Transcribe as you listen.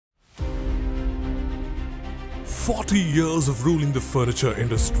40 years of ruling the furniture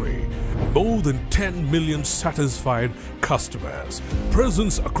industry, more than 10 million satisfied customers,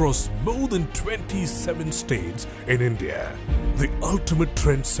 presence across more than 27 states in India, the ultimate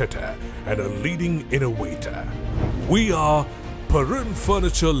trendsetter and a leading innovator. We are Parin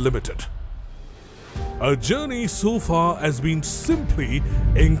Furniture Ltd. Our journey so far has been simply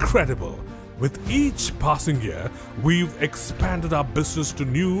incredible. With each passing year, we've expanded our business to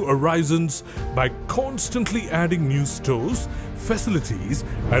new horizons by constantly adding new stores, facilities,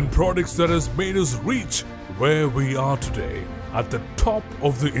 and products that has made us reach where we are today, at the top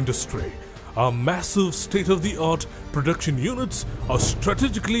of the industry. Our massive state-of-the-art production units are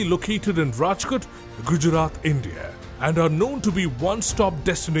strategically located in Rajkot, Gujarat, India, and are known to be one-stop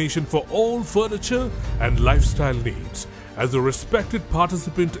destination for all furniture and lifestyle needs. As a respected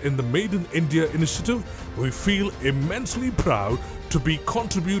participant in the Made in India initiative, we feel immensely proud to be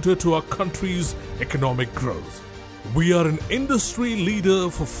contributor to our country's economic growth. We are an industry leader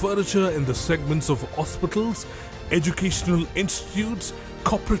for furniture in the segments of hospitals, educational institutes,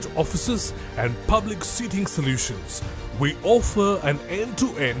 corporate offices, and public seating solutions. We offer an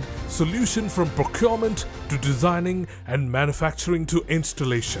end-to-end solution from procurement to designing and manufacturing to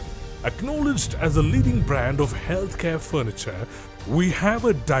installation. Acknowledged as a leading brand of healthcare furniture, we have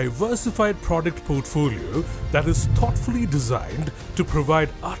a diversified product portfolio that is thoughtfully designed to provide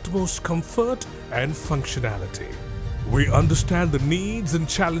utmost comfort and functionality. We understand the needs and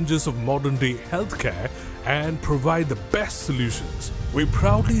challenges of modern-day healthcare and provide the best solutions. We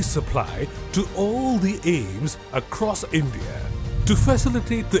proudly supply to all the AIIMS across India. To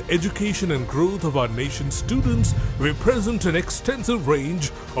facilitate the education and growth of our nation's students, we present an extensive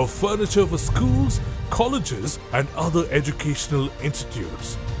range of furniture for schools, colleges, and other educational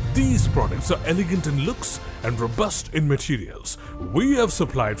institutes. These products are elegant in looks and robust in materials. We have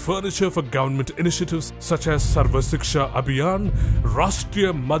supplied furniture for government initiatives such as Sarva Shiksha Abhiyan,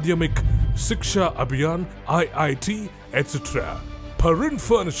 Rashtriya Madhyamik Shiksha Abhiyan, IIT, etc. Parin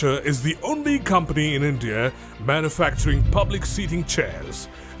Furniture is the only company in India manufacturing public seating chairs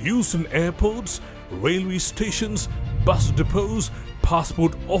used in airports, railway stations, bus depots,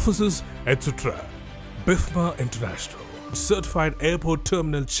 passport offices, etc. BIFMA International certified airport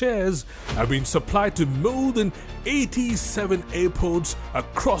terminal chairs have been supplied to more than 87 airports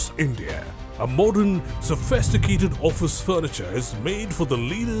across India. A modern, sophisticated office furniture is made for the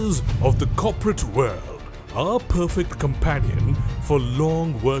leaders of the corporate world. Our perfect companion for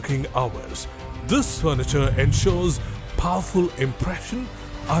long working hours. This furniture ensures powerful impression,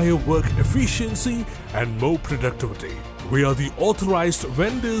 higher work efficiency, and more productivity. We are the authorized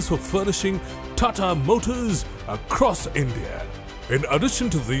vendors for furnishing Tata Motors across India. In addition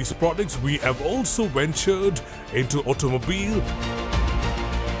to these products, we have also ventured into automobile,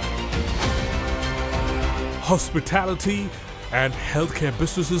 hospitality, and healthcare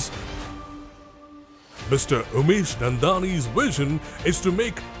businesses. Mr. Umesh Nandani's vision is to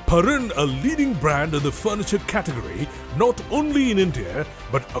make Parin a leading brand in the furniture category, not only in India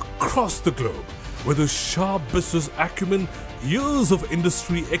but across the globe. With a sharp business acumen, years of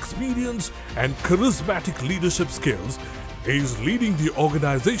industry experience, and charismatic leadership skills, he is leading the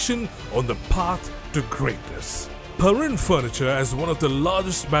organization on the path to greatness. Parin Furniture is one of the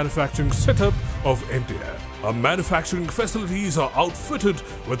largest manufacturing setup of India. Our manufacturing facilities are outfitted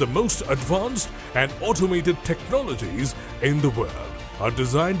with the most advanced and automated technologies in the world. Our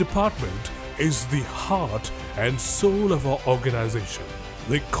design department is the heart and soul of our organization.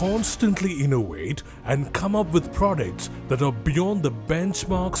 They constantly innovate and come up with products that are beyond the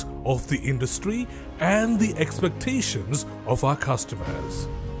benchmarks of the industry and the expectations of our customers.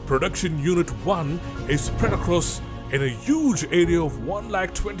 Production Unit 1 is spread across in a huge area of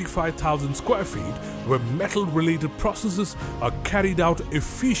 125,000 square feet where metal-related processes are carried out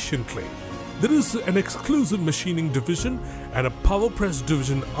efficiently. There is an exclusive machining division and a power press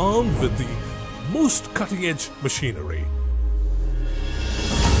division armed with the most cutting-edge machinery.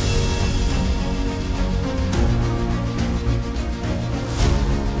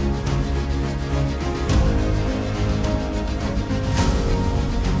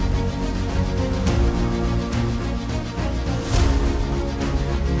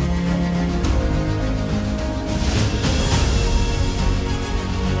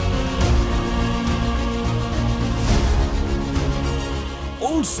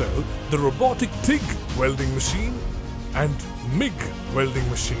 Also, the robotic TIG welding machine and MIG welding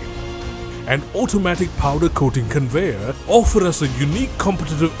machine and automatic powder coating conveyor offer us a unique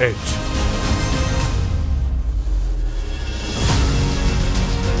competitive edge.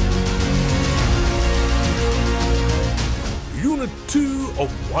 Unit 2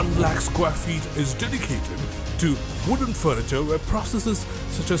 of 1 lakh square feet is dedicated to wooden furniture where processes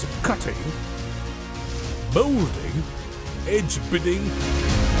such as cutting, molding, edge bidding,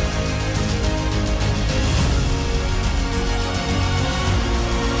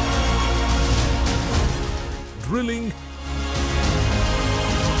 drilling,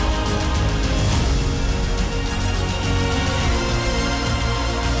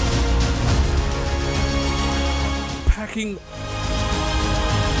 packing.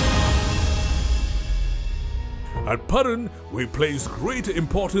 At Parin, we place great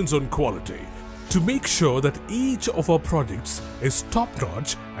importance on quality. To make sure that each of our projects is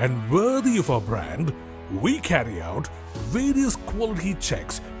top-notch and worthy of our brand, we carry out various quality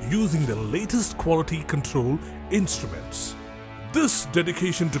checks using the latest quality control instruments. This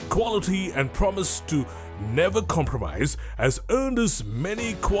dedication to quality and promise to never compromise has earned us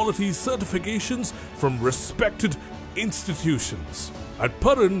many quality certifications from respected institutions. At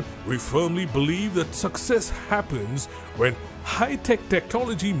Parin, we firmly believe that success happens when high-tech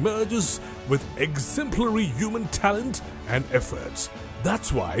technology merges with exemplary human talent and efforts.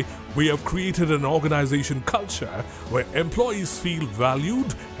 That's why we have created an organization culture where employees feel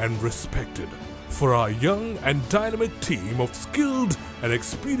valued and respected. For our young and dynamic team of skilled and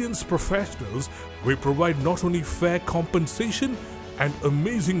experienced professionals, we provide not only fair compensation and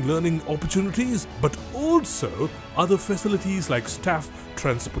amazing learning opportunities, but also other facilities like staff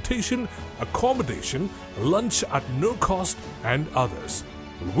transportation, accommodation, lunch at no cost, and others.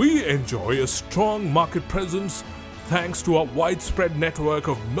 We enjoy a strong market presence thanks to our widespread network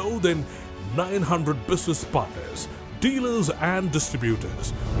of more than 900 business partners, dealers and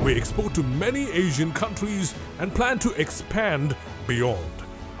distributors. We export to many Asian countries and plan to expand beyond.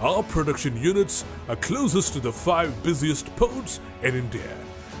 Our production units are closest to the 5 busiest ports in India.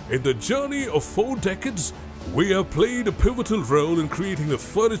 In the journey of 4 decades, we have played a pivotal role in creating the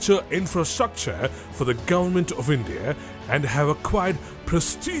furniture infrastructure for the Government of India and have acquired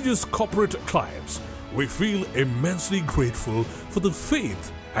prestigious corporate clients. We feel immensely grateful for the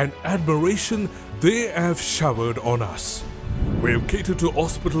faith and admiration they have showered on us. We have catered to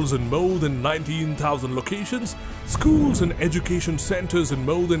hospitals in more than 19,000 locations, schools and education centers in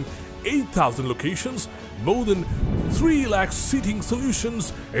more than 8,000 locations, more than 3 lakh seating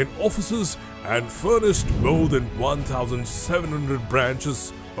solutions in offices, and furnished more than 1,700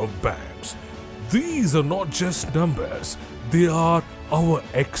 branches of banks. These are not just numbers, they are our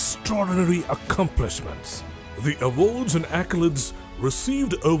extraordinary accomplishments. The awards and accolades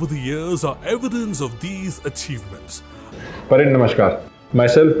received over the years are evidence of these achievements. Parin, namaskar.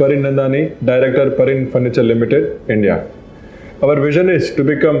 Myself, Parin Nandani, Director, Parin Furniture Ltd, India. Our vision is to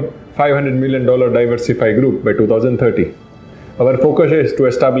become $500 million diversified group by 2030. Our focus is to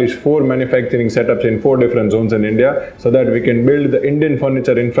establish 4 manufacturing setups in 4 different zones in India so that we can build the Indian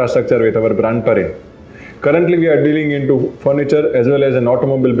furniture infrastructure with our brand Parin. Currently, we are dealing into furniture as well as in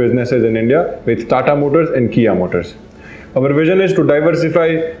automobile businesses in India with Tata Motors and Kia Motors. Our vision is to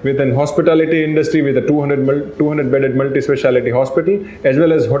diversify within hospitality industry with a 200 bedded multi-speciality hospital as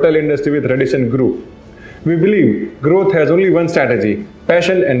well as hotel industry with Radisson Group. We believe growth has only one strategy: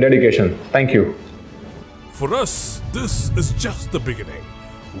 passion and dedication. Thank you. For us, this is just the beginning.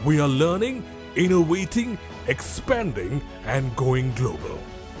 We are learning, innovating, expanding and going global.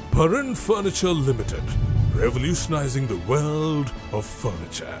 Parin Furniture Ltd, revolutionizing the world of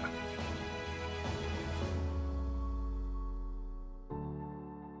furniture.